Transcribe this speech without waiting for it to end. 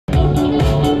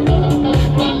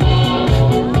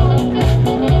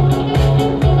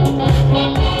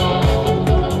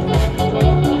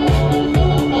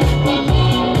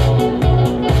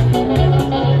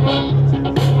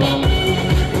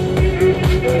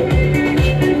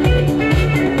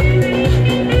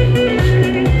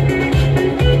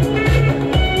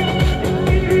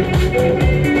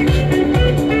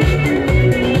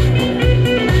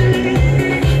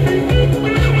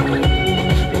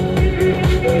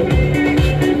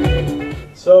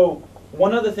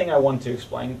one other thing I want to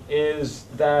explain is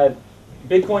that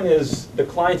Bitcoin is, the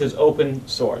client is open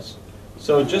source.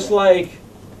 So just like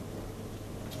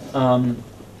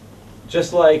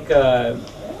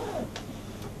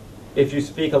if you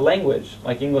speak a language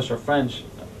like English or French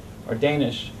or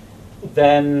Danish,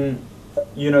 then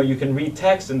you can read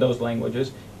text in those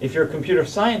languages. If you're a computer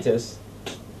scientist,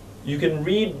 you can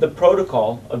read the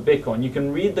protocol of Bitcoin. You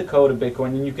can read the code of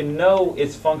Bitcoin, and you can know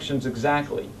its functions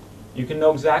exactly. You can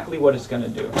know exactly what it's going to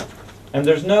do. And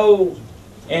there's no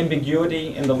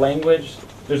ambiguity in the language.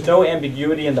 There's no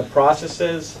ambiguity in the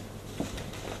processes.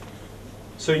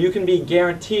 So you can be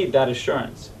guaranteed that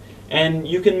assurance. And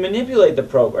you can manipulate the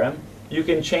program. You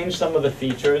can change some of the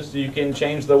features. You can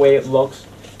change the way it looks.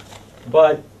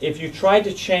 But if you try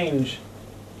to change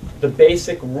the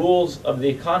basic rules of the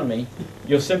economy,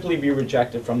 you'll simply be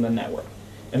rejected from the network.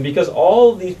 And because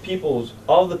all the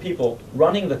people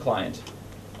running the client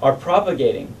are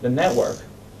propagating the network,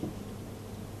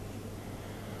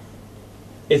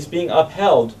 it's being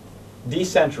upheld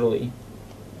decentrally,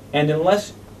 and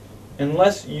unless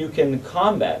you can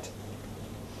combat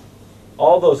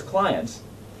all those clients,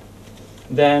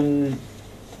 then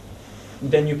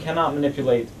you cannot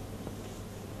manipulate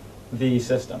the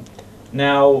system.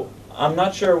 Now, I'm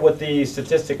not sure what the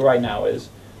statistic right now is,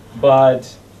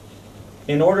 but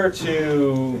in order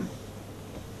to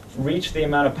reach the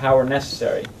amount of power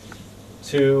necessary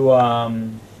to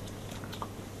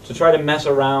try to mess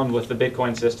around with the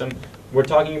Bitcoin system, we're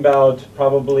talking about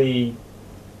probably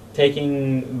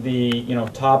taking the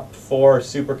top 4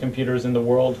 supercomputers in the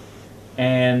world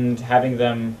and having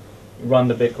them run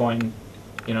the Bitcoin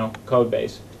code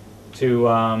base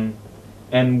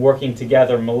and working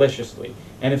together maliciously.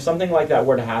 And if something like that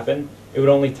were to happen, it would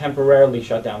only temporarily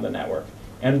shut down the network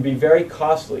and would be very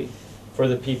costly for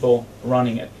the people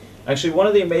running it. Actually, one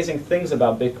of the amazing things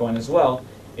about Bitcoin as well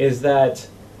is that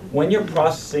when you're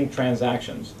processing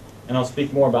transactions, and I'll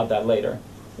speak more about that later,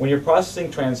 when you're processing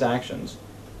transactions,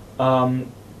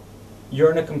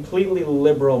 you're in a completely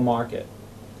liberal market.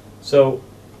 So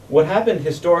what happened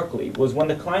historically was when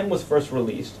the client was first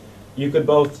released, you could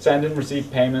both send and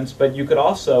receive payments, but you could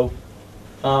also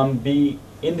be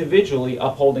individually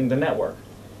upholding the network.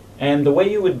 And the way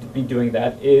you would be doing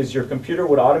that is your computer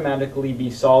would automatically be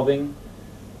solving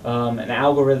an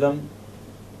algorithm,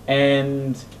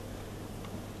 and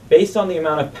based on the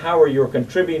amount of power you're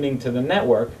contributing to the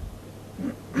network,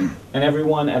 and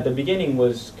everyone at the beginning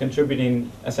was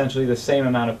contributing essentially the same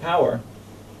amount of power,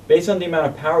 based on the amount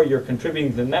of power you're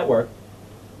contributing to the network,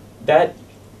 that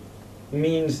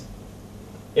means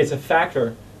it's a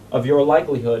factor of your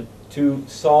likelihood to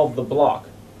solve the block,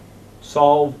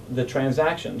 solve the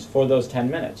transactions for those 10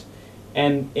 minutes.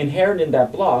 And inherent in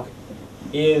that block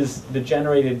is the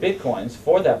generated bitcoins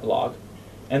for that block,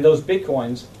 and those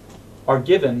bitcoins are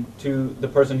given to the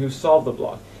person who solved the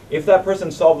block. If that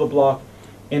person solved the block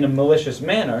in a malicious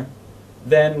manner,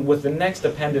 then with the next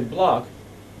appended block,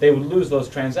 they would lose those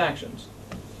transactions.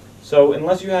 So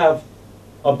unless you have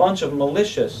a bunch of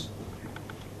malicious,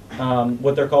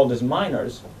 what they're called as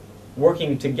miners,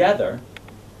 working together,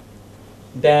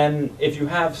 then if you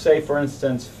have, say, for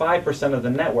instance, 5% of the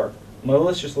network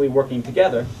maliciously working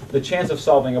together, the chance of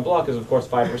solving a block is, of course,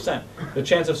 5%. The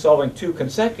chance of solving 2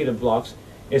 consecutive blocks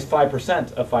is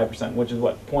 5% of 5%, which is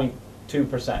what,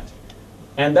 0.2%.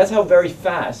 And that's how very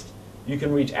fast you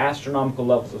can reach astronomical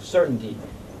levels of certainty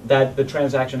that the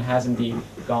transaction has indeed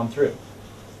gone through.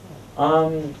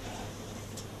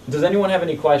 Does anyone have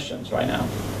any questions right now?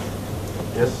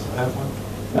 Yes, I have one.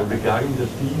 Regarding the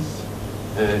fees,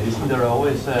 isn't there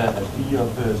always a fee of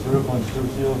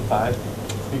 0.205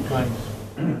 Bitcoins?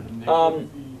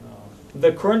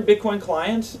 The current Bitcoin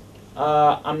client,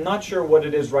 I'm not sure what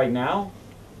it is right now,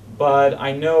 but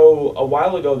I know a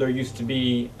while ago there used to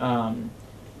be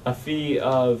a fee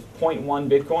of 0.1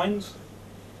 Bitcoins,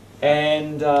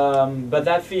 and but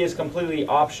that fee is completely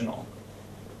optional.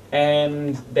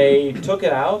 And they took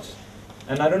it out,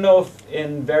 and I don't know if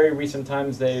in very recent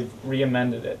times they've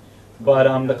re-amended it. But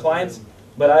the clients,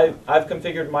 but I've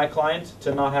configured my client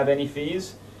to not have any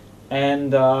fees,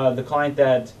 and the client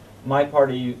that my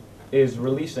party is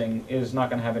releasing is not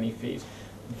going to have any fees.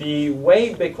 The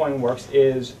way Bitcoin works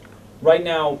is, right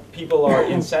now people are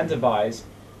incentivized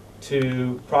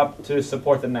to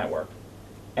support the network,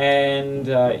 and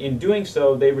in doing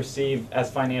so they receive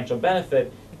as financial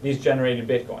benefit these generated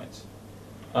bitcoins.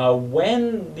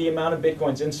 When the amount of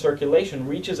bitcoins in circulation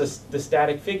reaches the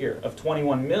static figure of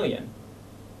 21 million,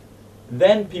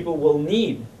 then people will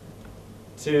need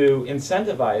to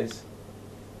incentivize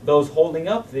those holding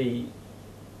up the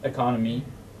economy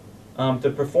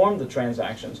to perform the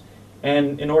transactions.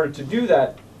 And in order to do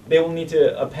that, they will need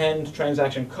to append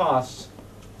transaction costs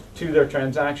to their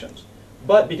transactions.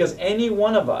 But because any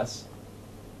one of us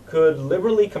could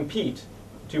liberally compete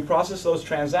to process those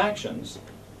transactions,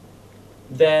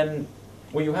 then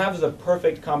what you have is a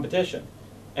perfect competition.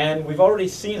 And we've already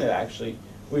seen it, actually.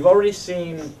 We've already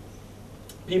seen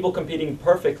people competing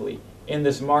perfectly in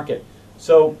this market.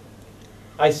 So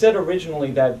I said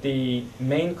originally that the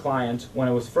main client, when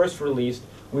it was first released,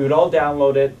 we would all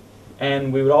download it,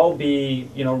 and we would all be,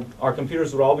 our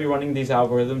computers would all be running these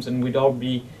algorithms, and we'd all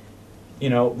be,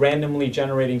 randomly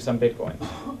generating some Bitcoins.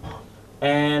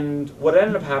 And what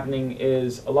ended up happening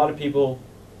is a lot of people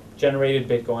generated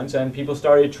Bitcoins, and people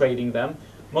started trading them,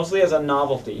 mostly as a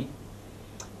novelty.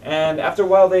 And after a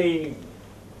while, they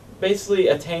basically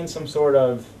attained some sort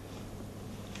of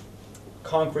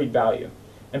concrete value.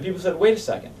 And people said, wait a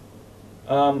second,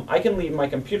 I can leave my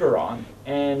computer on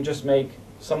and just make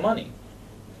some money.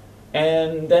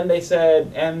 And then they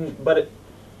said, but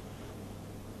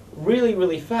really,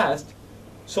 really fast,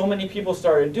 so many people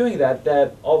started doing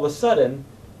that all of a sudden,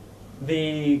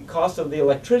 the cost of the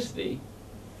electricity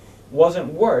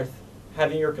wasn't worth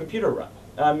having your computer run,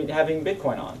 having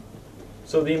Bitcoin on.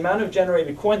 So the amount of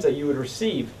generated coins that you would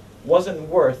receive wasn't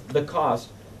worth the cost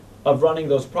of running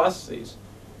those processes.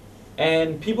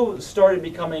 And people started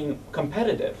becoming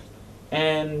competitive.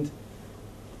 And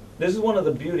this is one of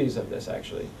the beauties of this,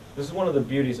 actually. This is one of the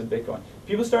beauties of Bitcoin.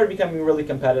 People started becoming really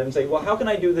competitive and say, well, how can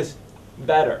I do this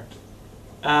better?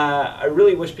 I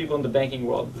really wish people in the banking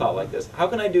world thought like this. How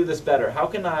can I do this better? How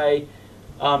can I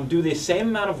do the same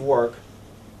amount of work,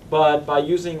 but by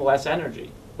using less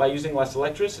energy, by using less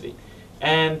electricity?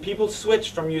 And people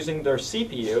switched from using their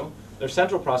CPU, their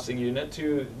central processing unit,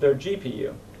 to their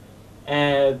GPU,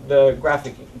 and the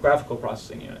graphical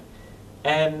processing unit.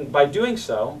 And by doing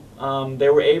so, they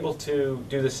were able to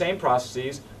do the same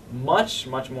processes much,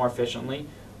 much more efficiently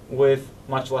with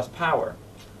much less power.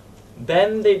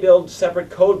 Then they build separate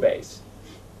code base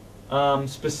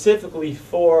specifically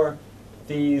for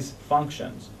these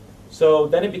functions. So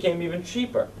then it became even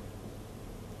cheaper.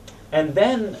 And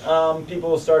then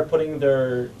people start putting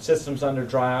their systems under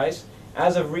dry ice.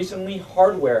 As of recently,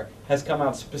 hardware has come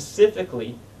out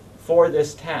specifically for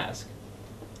this task.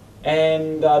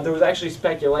 And there was actually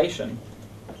speculation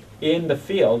in the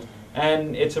field,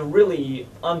 and it's a really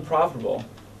unprofitable,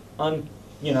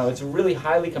 it's a really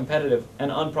highly competitive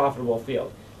and unprofitable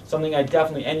field. Something I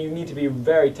definitely, and you need to be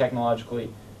very technologically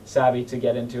savvy to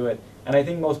get into it. And I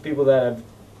think most people that have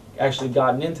actually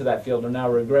gotten into that field are now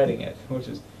regretting it, which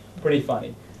is pretty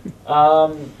funny.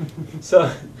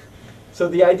 So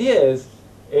the idea is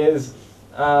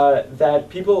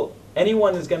that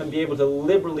anyone is going to be able to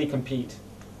liberally compete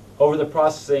over the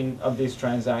processing of these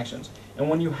transactions. And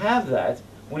when you have that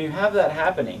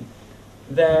happening,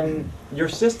 then your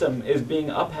system is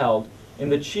being upheld in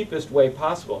the cheapest way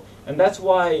possible. And that's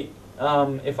why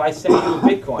if I send you a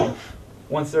Bitcoin,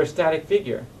 once they're a static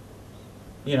figure,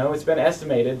 it's been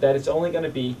estimated that it's only going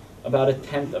to be about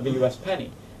 1/10 of a US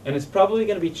penny. And it's probably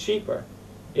going to be cheaper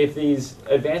if these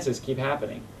advances keep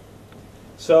happening.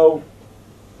 So,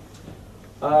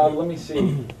 let me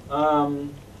see. I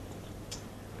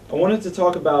wanted to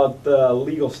talk about the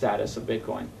legal status of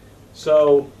Bitcoin.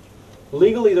 So,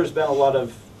 legally there's been a lot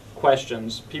of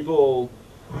questions. People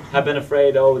have been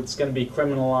afraid, it's going to be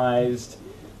criminalized.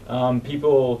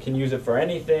 People can use it for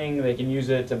anything. They can use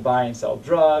it to buy and sell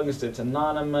drugs. It's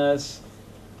anonymous.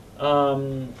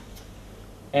 And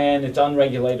it's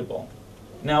unregulatable.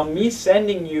 Now, me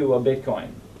sending you a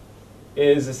Bitcoin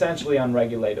is essentially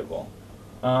unregulatable.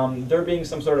 There being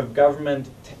some sort of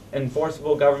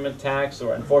enforceable government tax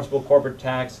or enforceable corporate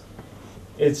tax,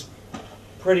 it's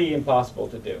pretty impossible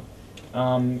to do.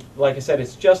 Like I said,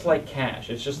 it's just like cash.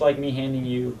 It's just like me handing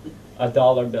you a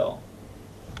dollar bill.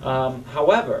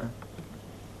 However,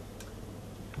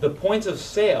 the points of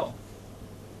sale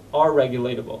are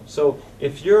regulatable. So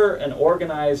if you're an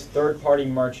organized third-party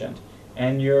merchant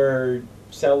and you're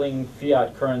selling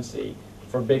fiat currency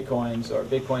for Bitcoins or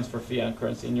Bitcoins for fiat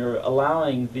currency and you're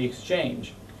allowing the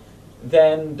exchange,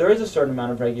 then there is a certain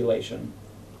amount of regulation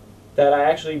that I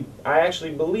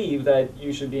actually believe that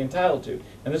you should be entitled to.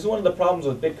 And this is one of the problems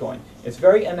with Bitcoin. It's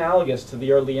very analogous to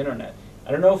the early internet.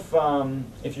 I don't know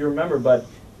if you remember, but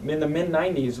in the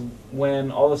mid-90s, when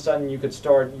all of a sudden you could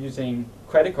start using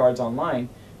credit cards online,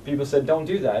 people said, don't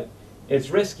do that. It's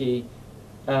risky.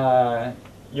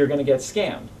 You're going to get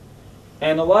scammed.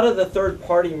 And a lot of the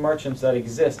third-party merchants that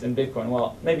exist in Bitcoin,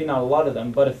 well, maybe not a lot of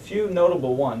them, but a few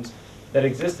notable ones that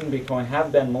exist in Bitcoin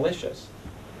have been malicious.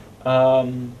 A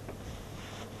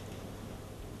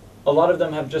lot of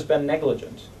them have just been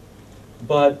negligent.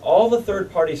 But all the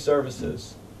third-party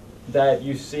services that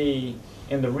you see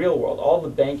in the real world. All the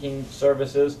banking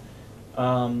services,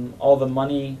 all the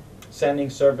money sending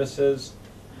services,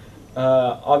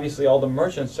 obviously all the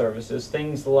merchant services,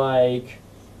 things like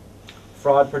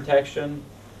fraud protection,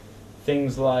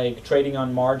 things like trading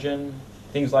on margin,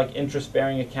 things like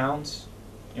interest-bearing accounts,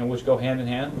 which go hand in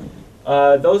hand.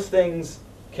 Those things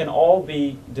can all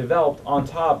be developed on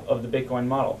top of the Bitcoin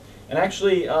model. And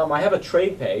actually, I have a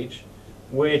trade page,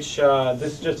 which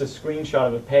this is just a screenshot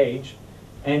of a page.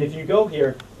 And if you go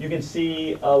here, you can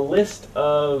see a list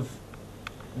of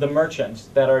the merchants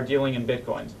that are dealing in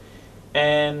Bitcoins.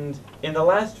 And in the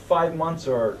last 5 months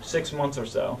or 6 months or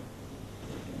so,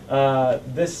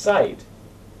 this site,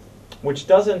 which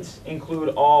doesn't include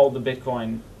all the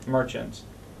Bitcoin merchants,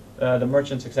 the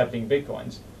merchants accepting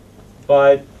Bitcoins,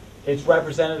 but it's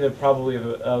representative probably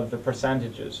of the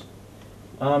percentages.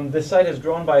 This site has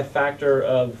grown by a factor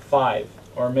of 5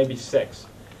 or maybe 6.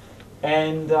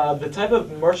 And the type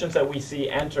of merchants that we see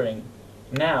entering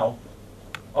now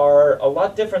are a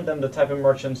lot different than the type of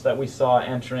merchants that we saw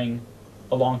entering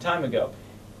a long time ago.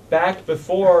 Back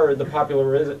before the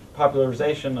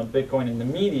popularization of Bitcoin in the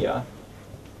media,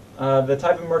 the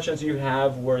type of merchants you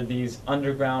have were these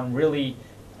underground, really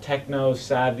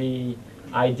techno-savvy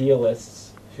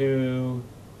idealists who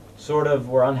sort of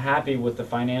were unhappy with the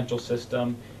financial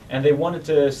system, and they wanted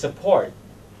to support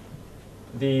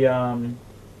the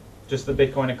just the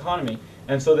Bitcoin economy.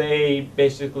 And so they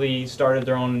basically started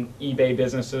their own eBay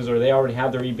businesses, or they already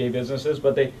had their eBay businesses,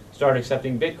 but they started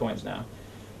accepting Bitcoins now.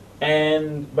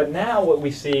 But now what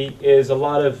we see is a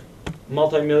lot of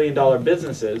multi-million-dollar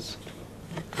businesses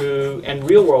and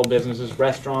real-world businesses,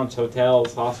 restaurants,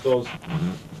 hotels, hostels,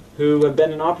 who have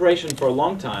been in operation for a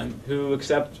long time, who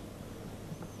accept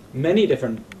many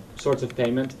different sorts of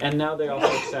payments, and now they also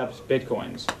accept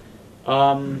Bitcoins.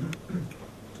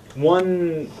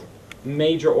 One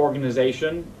major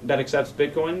organization that accepts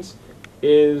Bitcoins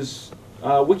is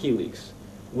WikiLeaks.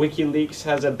 WikiLeaks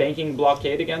has a banking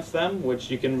blockade against them,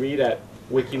 which you can read at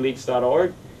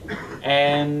wikileaks.org.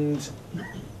 And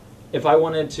if I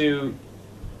wanted to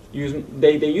use,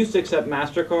 they used to accept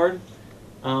MasterCard.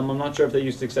 I'm not sure if they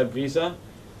used to accept Visa,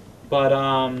 but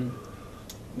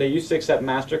they used to accept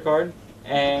MasterCard,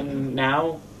 and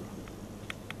now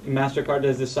MasterCard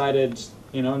has decided,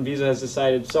 and Visa has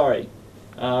decided, sorry,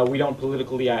 we don't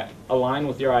politically align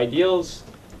with your ideals,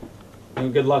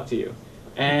 and good luck to you.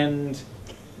 And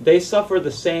they suffer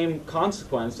the same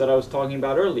consequence that I was talking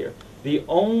about earlier. The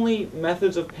only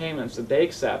methods of payments that they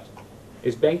accept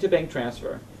is bank-to-bank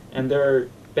transfer, and their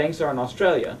banks are in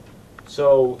Australia.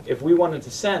 So if we wanted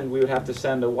to send, we would have to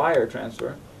send a wire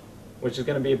transfer, which is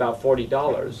going to be about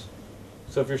 $40.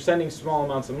 So if you're sending small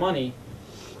amounts of money,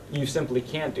 you simply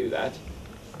can't do that.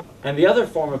 And the other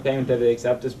form of payment that they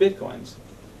accept is Bitcoins.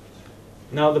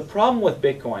 Now the problem with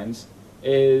Bitcoins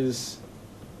is,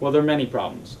 well, there are many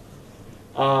problems.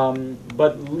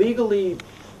 But legally,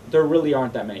 there really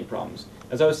aren't that many problems.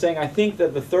 As I was saying, I think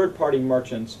that the third-party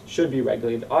merchants should be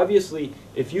regulated. Obviously,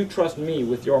 if you trust me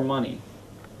with your money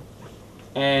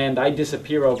and I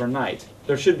disappear overnight,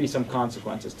 there should be some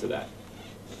consequences to that.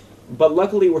 But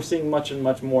luckily, we're seeing much and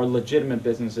much more legitimate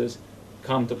businesses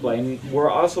come to play. And we're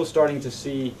also starting to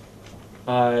see,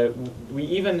 we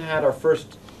even had our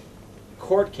first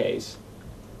court case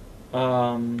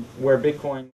where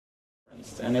Bitcoin,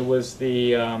 and it was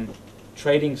the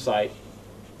trading site,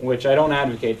 which I don't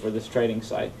advocate for this trading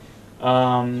site.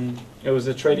 It was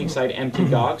a trading site,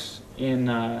 MTGOX,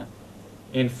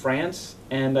 in France,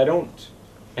 and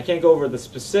I can't go over the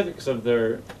specifics of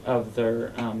their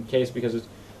case because it's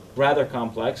rather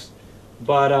complex.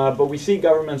 But we see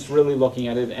governments really looking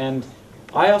at it, and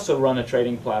I also run a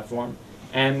trading platform,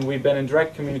 and we've been in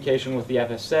direct communication with the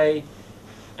FSA,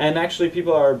 and actually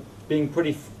people are being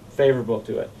pretty favorable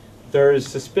to it. There's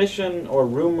suspicion or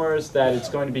rumors that it's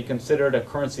going to be considered a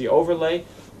currency overlay.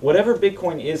 Whatever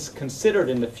Bitcoin is considered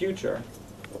in the future,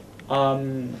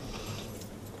 that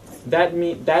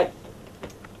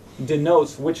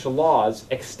denotes which laws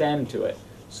extend to it.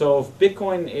 So if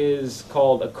Bitcoin is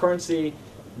called a currency,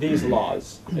 these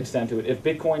laws extend to it. If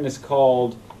Bitcoin is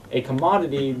called a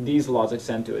commodity, these laws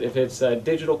extend to it. If it's a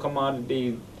digital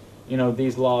commodity,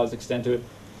 these laws extend to it,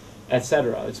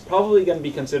 etc. It's probably going to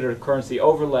be considered a currency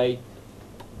overlay,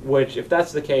 which, if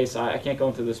that's the case, I can't go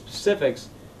into the specifics,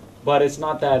 but it's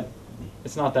not that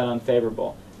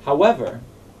unfavorable. However,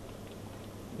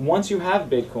 once you have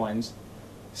Bitcoins,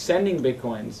 sending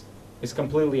Bitcoins is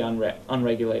completely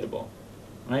unregulatable.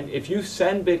 Right? If you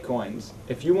send Bitcoins,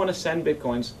 if you want to send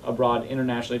Bitcoins abroad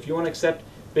internationally, if you want to accept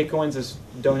Bitcoins as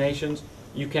donations,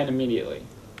 you can immediately.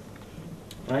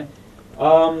 Right?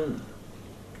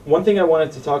 one thing I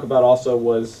wanted to talk about also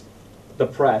was the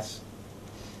press.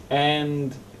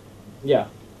 And yeah.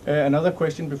 Another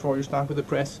question before you start with the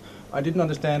press. I didn't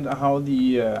understand how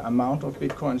the amount of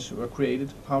bitcoins were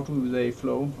created. How do they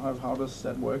flow? How does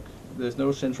that work? There's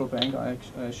no central bank, I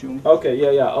assume. Okay,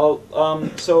 yeah.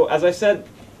 So as I said,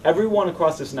 everyone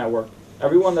across this network,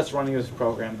 everyone that's running this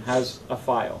program has a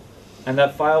file. And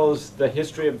that file is the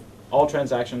history of all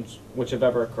transactions which have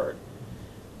ever occurred.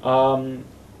 And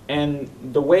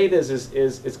the way it is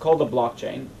it's called a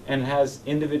blockchain, and it has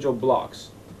individual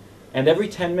blocks. And every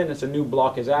 10 minutes a new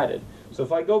block is added. So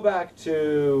if I go back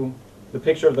to the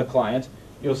picture of the client,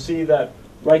 you'll see that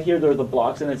right here there are the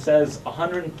blocks, and it says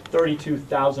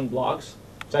 132,000 blocks.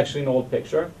 It's actually an old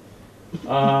picture.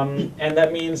 And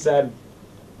that means that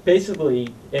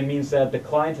basically it means that the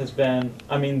client has been,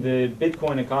 the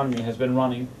Bitcoin economy has been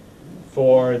running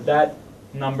for that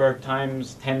number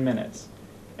times 10 minutes.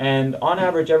 And on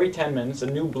average, every 10 minutes, a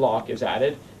new block is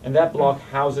added, and that block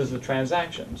houses the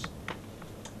transactions.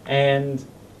 And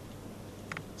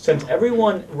since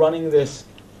everyone running this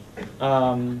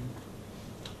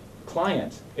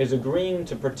client is agreeing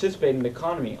to participate in the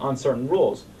economy on certain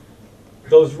rules,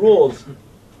 those rules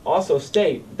also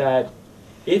state that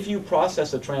if you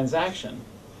process a transaction,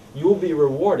 you will be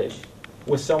rewarded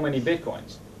with so many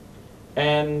bitcoins.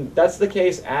 And that's the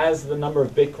case as the number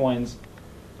of bitcoins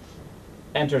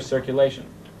enter circulation.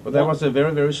 But that was a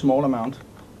very, very small amount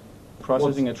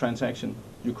processing a transaction.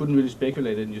 You couldn't really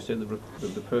speculate it, and you said the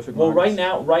perfect Well,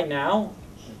 markets. right now,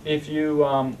 if you,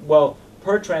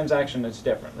 per transaction it's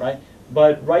different, right?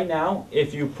 But right now,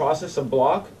 if you process a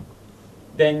block,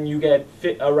 then you get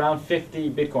around 50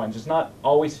 bitcoins. It's not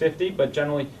always 50, but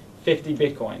generally 50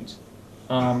 bitcoins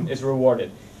is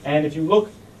rewarded. And if you look,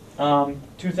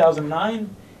 2009,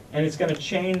 and it's going to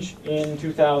change in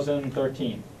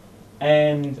 2013.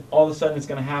 And all of a sudden it's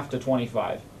going to halve to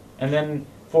 25. And then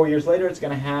 4 years later it's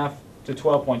going to halve to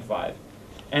 12.5.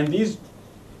 And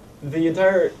the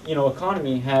entire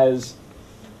economy has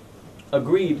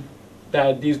agreed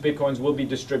that these bitcoins will be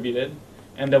distributed,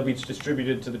 and they'll be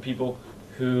distributed to the people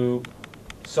who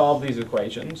solve these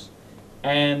equations.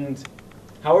 And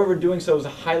however, doing so is a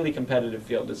highly competitive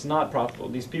field. It's not profitable.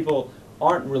 These people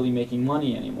aren't really making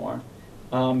money anymore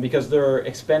because they're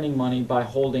expending money by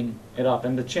holding it up.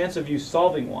 And the chance of you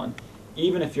solving one,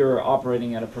 even if you're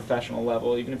operating at a professional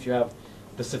level, even if you have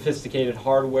the sophisticated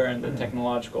hardware and the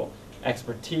technological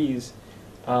expertise.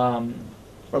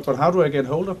 But how do I get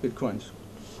hold of bitcoins?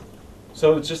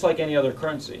 So it's just like any other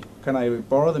currency. Can I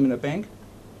borrow them in a bank?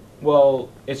 Well,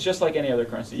 it's just like any other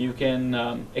currency. You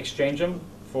can exchange them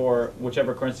for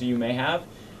whichever currency you may have,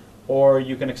 or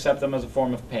you can accept them as a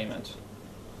form of payment.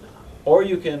 Or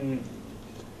you can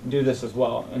do this as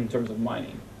well in terms of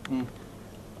mining.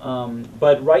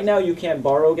 But right now you can't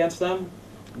borrow against them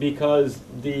because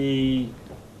there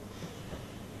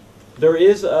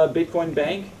is a Bitcoin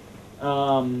bank.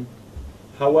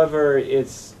 However,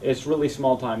 it's really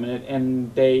small time,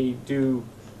 and they do.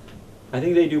 I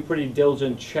think they do pretty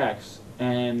diligent checks,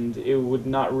 and it would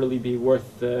not really be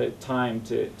worth the time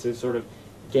to sort of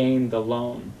gain the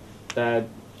loan that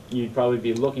you'd probably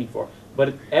be looking for.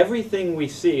 But everything we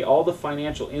see, all the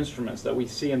financial instruments that we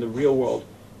see in the real world,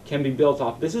 can be built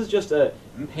off. This is just a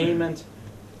payment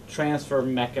transfer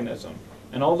mechanism,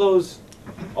 and all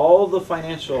the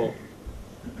financial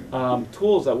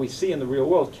tools that we see in the real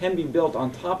world can be built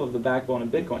on top of the backbone of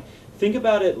Bitcoin. Think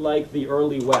about it like the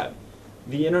early web,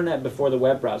 the internet before the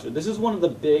web browser. This is one of the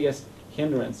biggest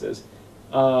hindrances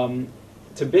to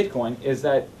Bitcoin, is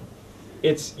that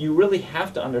you really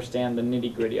have to understand the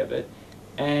nitty-gritty of it,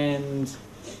 and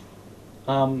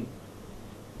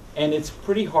it's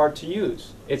pretty hard to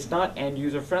use. It's not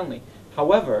end-user friendly.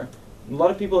 However, a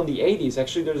lot of people in the 80s,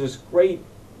 actually there's this great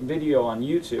video on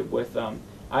YouTube with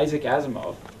Isaac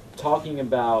Asimov talking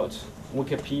about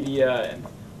Wikipedia and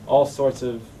all sorts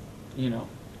of,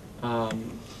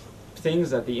 things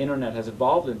that the internet has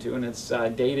evolved into, and it's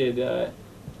dated,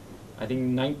 I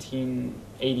think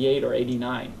 1988 or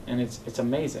 89, and it's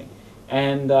amazing.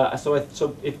 And so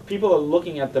if people are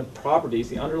looking at the properties,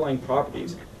 the underlying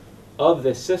properties of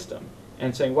this system,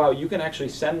 and saying, wow, you can actually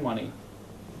send money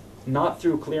not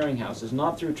through clearinghouses,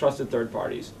 not through trusted third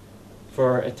parties,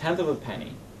 for a tenth of a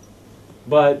penny,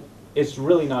 but it's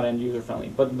really not end-user friendly.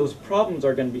 But those problems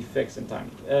are going to be fixed in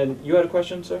time. And you had a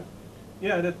question, sir?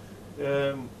 Yeah, I did.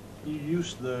 You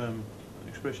use the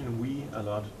expression "we" a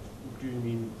lot. Do you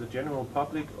mean the general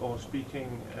public, or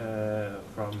speaking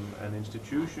from an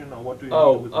institution, or what do you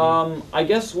mean with we? I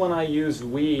guess when I use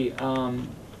 "we,"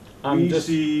 I'm we just.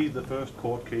 see the first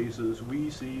court cases. We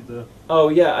see the Oh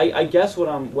yeah, I guess what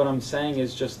I'm saying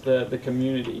is just the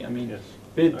community. I mean,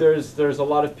 yes. there's a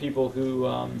lot of people who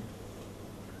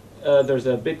there's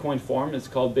a Bitcoin forum. It's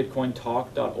called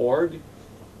bitcointalk.org,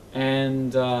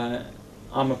 and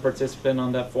I'm a participant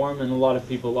on that forum, and a lot of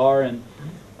people are, and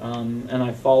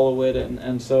I follow it,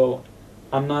 and so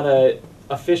I'm not a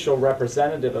official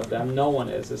representative of them. No one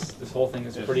is. This whole thing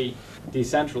is Yes. pretty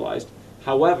decentralized.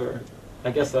 However,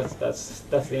 I guess that's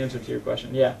the answer to your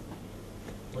question. Yeah.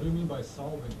 What do you mean by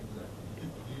solving exactly? You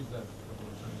use that couple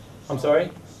of times. I'm sorry?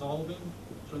 Solving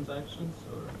transactions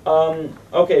or?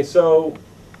 Okay, so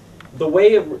the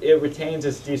way it retains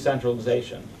its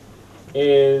decentralization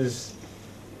is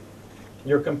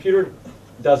your computer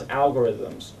does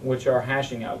algorithms, which are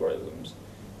hashing algorithms.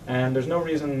 And there's no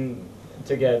reason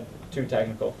to get too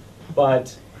technical,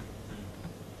 but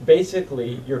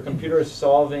basically your computer is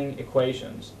solving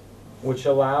equations which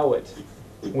allow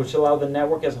the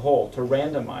network as a whole to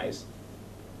randomize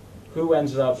who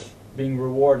ends up being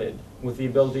rewarded with the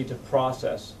ability to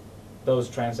process those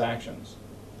transactions,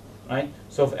 right?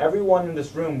 So if everyone in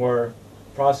this room were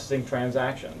processing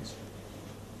transactions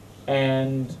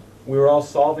and we were all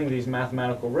solving these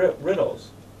mathematical riddles,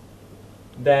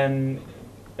 then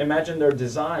imagine they're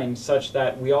designed such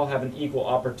that we all have an equal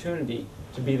opportunity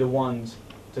to be the ones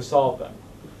to solve them.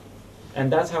 And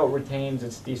that's how it retains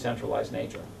its decentralized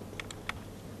nature.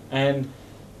 And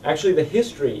actually the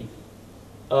history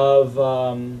of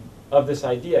this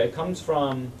idea, it comes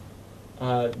from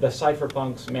the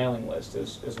cypherpunks mailing list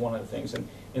is one of the things. And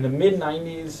in the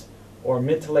mid-90s or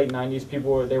mid to late 90s,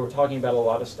 they were talking about a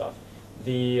lot of stuff.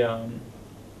 A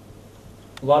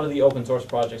lot of the open source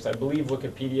projects, I believe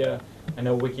Wikipedia, I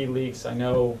know WikiLeaks, I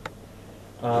know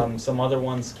some other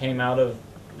ones came out of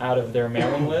their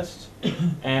mailing list.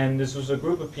 And this was a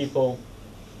group of people,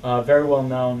 very well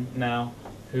known now,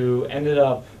 who ended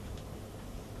up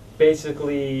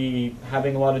basically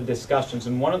having a lot of discussions.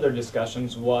 And one of their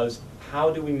discussions was, how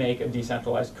do we make a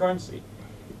decentralized currency?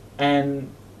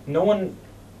 And no one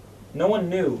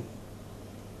knew.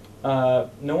 No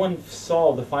one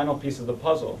solved the final piece of the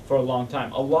puzzle for a long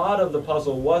time. A lot of the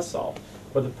puzzle was solved,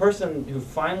 but the person who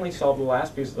finally solved the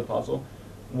last piece of the puzzle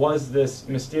was this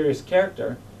mysterious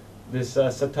character, this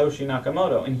Satoshi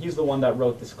Nakamoto, and he's the one that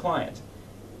wrote this client.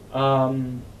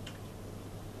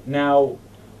 Now,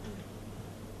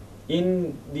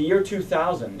 in the year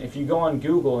 2000, if you go on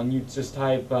Google and you just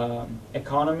type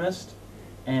economist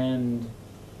and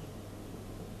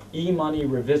e-money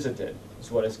revisited is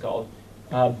what it's called,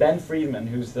 Ben Friedman,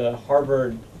 who's the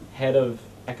Harvard head of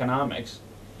economics,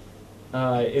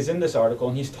 is in this article,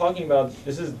 and he's talking about,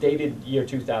 this is dated year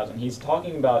 2000, he's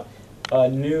talking about a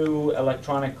new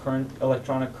electronic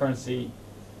currency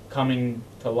coming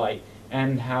to light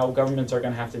and how governments are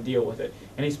going to have to deal with it.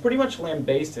 And he's pretty much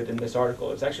lambasted in this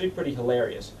article. It's actually pretty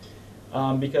hilarious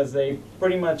because they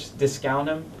pretty much discount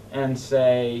him and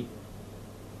say,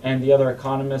 and the other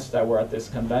economists that were at this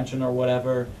convention or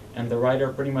whatever, and the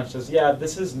writer pretty much says, yeah,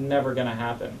 this is never going to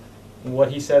happen.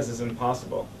 What he says is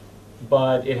impossible.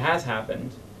 But it has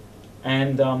happened.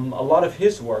 And a lot of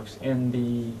his works in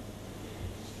the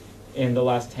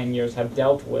last 10 years have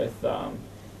dealt with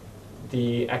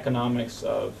the economics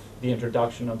of the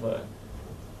introduction of a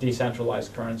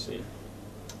decentralized currency.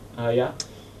 Yeah?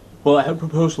 Well, I have a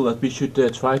proposal that we should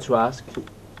try to ask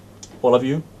all of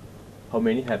you how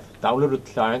many have downloaded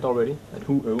the client already and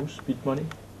who owns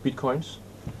bitcoins.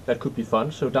 That could be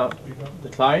fun. So down the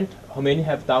client, how many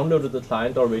have downloaded the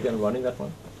client already and running that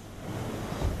one?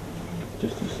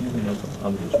 Just to see the number.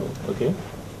 I'm sure. Okay.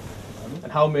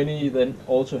 And how many then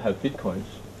also have bitcoins?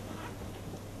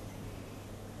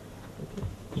 Okay.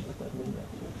 Not that many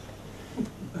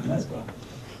actually.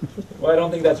 Well, I don't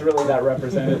think that's really that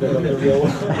representative of the real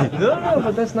world. No,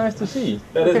 but that's nice to see.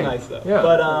 That is Okay. nice though. Yeah.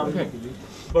 But Okay.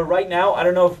 but right now, I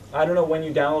don't know when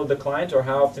you download the client or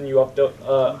how often you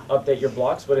update your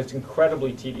blocks, but it's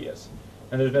incredibly tedious.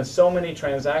 And there's been so many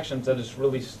transactions that it's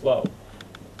really slow.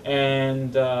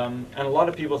 And a lot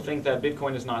of people think that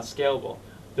Bitcoin is not scalable.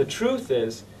 The truth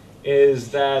is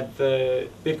that the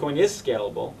Bitcoin is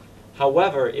scalable.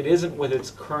 However, it isn't with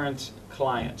its current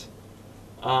client.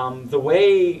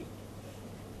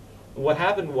 What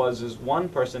happened is one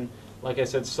person, like I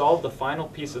said, solved the final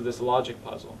piece of this logic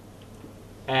puzzle.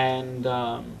 And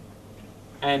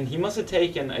he must have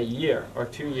taken a year or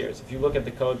 2 years, if you look at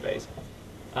the code base,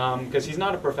 because he's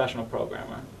not a professional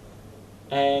programmer.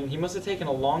 And he must have taken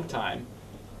a long time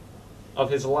of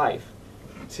his life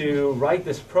to write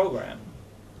this program.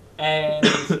 And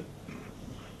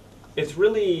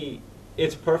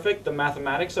it's perfect, the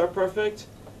mathematics are perfect,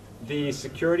 the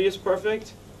security is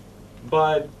perfect,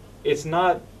 but it's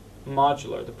not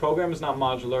modular. The program is not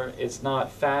modular. It's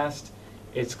not fast.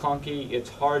 It's clunky. It's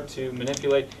hard to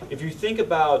manipulate. If you think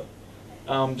about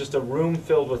just a room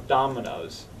filled with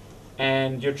dominoes,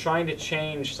 and you're trying to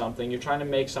change something, you're trying to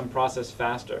make some process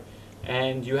faster,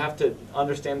 and you have to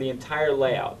understand the entire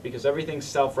layout because everything's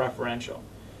self-referential.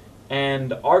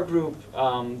 And our group,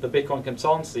 the Bitcoin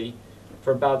Consultancy,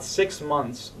 for about 6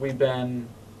 months, we've been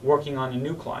working on a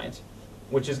new client,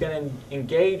 which is going to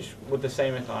engage with the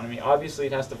same economy. Obviously,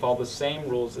 it has to follow the same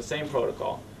rules, the same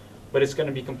protocol, but it's going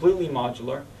to be completely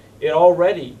modular. It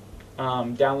already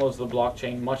downloads the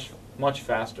blockchain much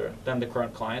faster than the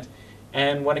current client,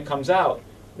 and when it comes out,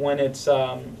 it's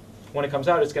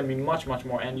going to be much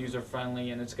more end user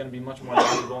friendly, and it's going to be much more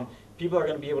valuable. And people are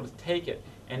going to be able to take it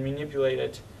and manipulate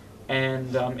it,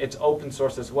 and it's open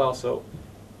source as well. So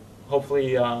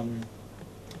hopefully, a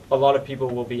lot of people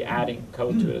will be adding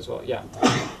code to it as well. Yeah.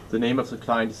 The name of the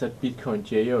client is that Bitcoin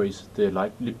J, or is the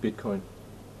like Lib Bitcoin?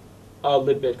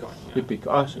 Lib Bitcoin. Yeah. Lib Bitcoin.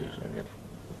 Oh, sorry,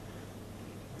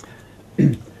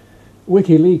 yeah.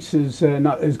 WikiLeaks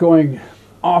is going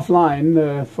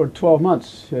offline for 12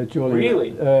 months. Julian,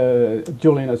 Really?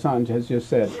 Julian Assange has just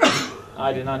said.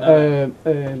 I did not know.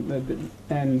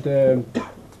 And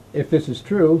if this is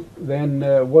true, then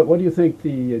what do you think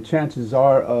the chances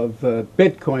are of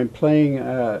Bitcoin playing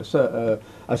a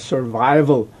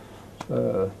survival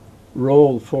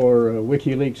role for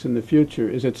WikiLeaks in the future?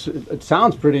 It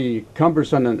sounds pretty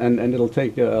cumbersome, and it'll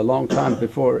take a long time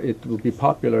before it will be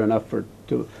popular enough for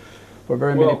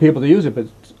very many people to use it. But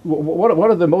what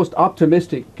are the most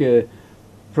optimistic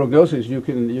prognoses you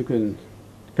can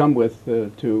come with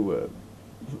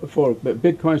for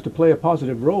Bitcoins to play a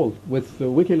positive role with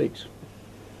WikiLeaks?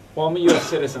 Well, I'm a U.S.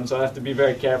 citizen, so I have to be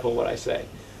very careful what I say.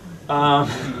 I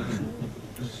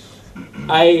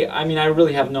mean, I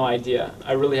really have no idea.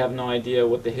 I really have no idea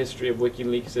what the history of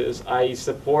WikiLeaks is. I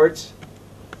support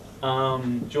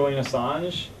Julian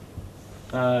Assange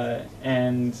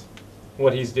and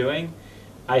what he's doing.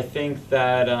 I think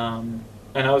that, and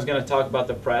I was going to talk about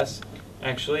the press,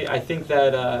 actually. I think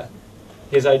that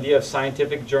his idea of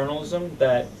scientific journalism,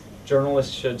 that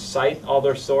journalists should cite all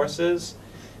their sources,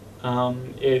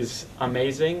 is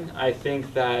amazing. I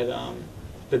think that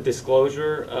the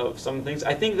disclosure of some things,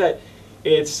 I think that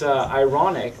it's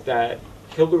ironic that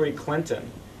Hillary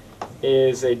Clinton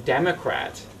is a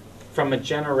Democrat from a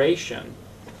generation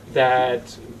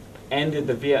that ended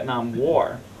the Vietnam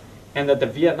War, and that the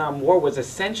Vietnam War was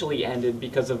essentially ended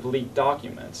because of leaked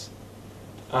documents.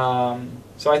 So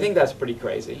I think that's pretty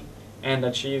crazy, and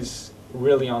that she's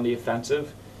really on the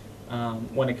offensive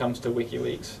when it comes to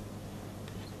WikiLeaks.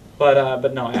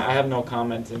 But no, I have no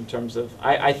comment in terms of,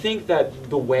 I think that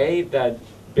the way that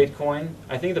Bitcoin,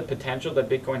 I think the potential that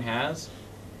Bitcoin has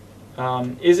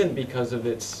isn't because of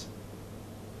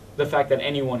the fact that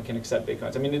anyone can accept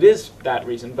Bitcoins. I mean, it is that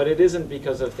reason, but it isn't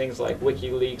because of things like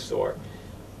WikiLeaks or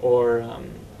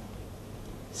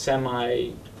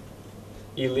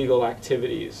semi-illegal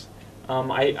activities.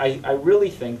 I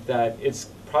really think that it's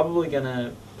probably going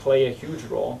to play a huge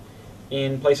role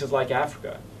in places like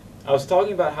Africa. I was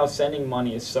talking about how sending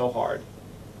money is so hard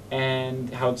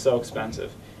and how it's so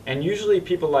expensive. And usually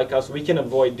people like us, we can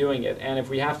avoid doing it. And if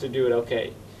we have to do it,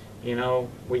 okay, you know,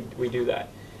 we do that.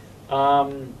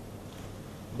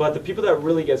 But the people that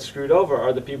really get screwed over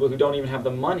are the people who don't even have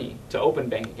the money to open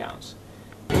bank accounts.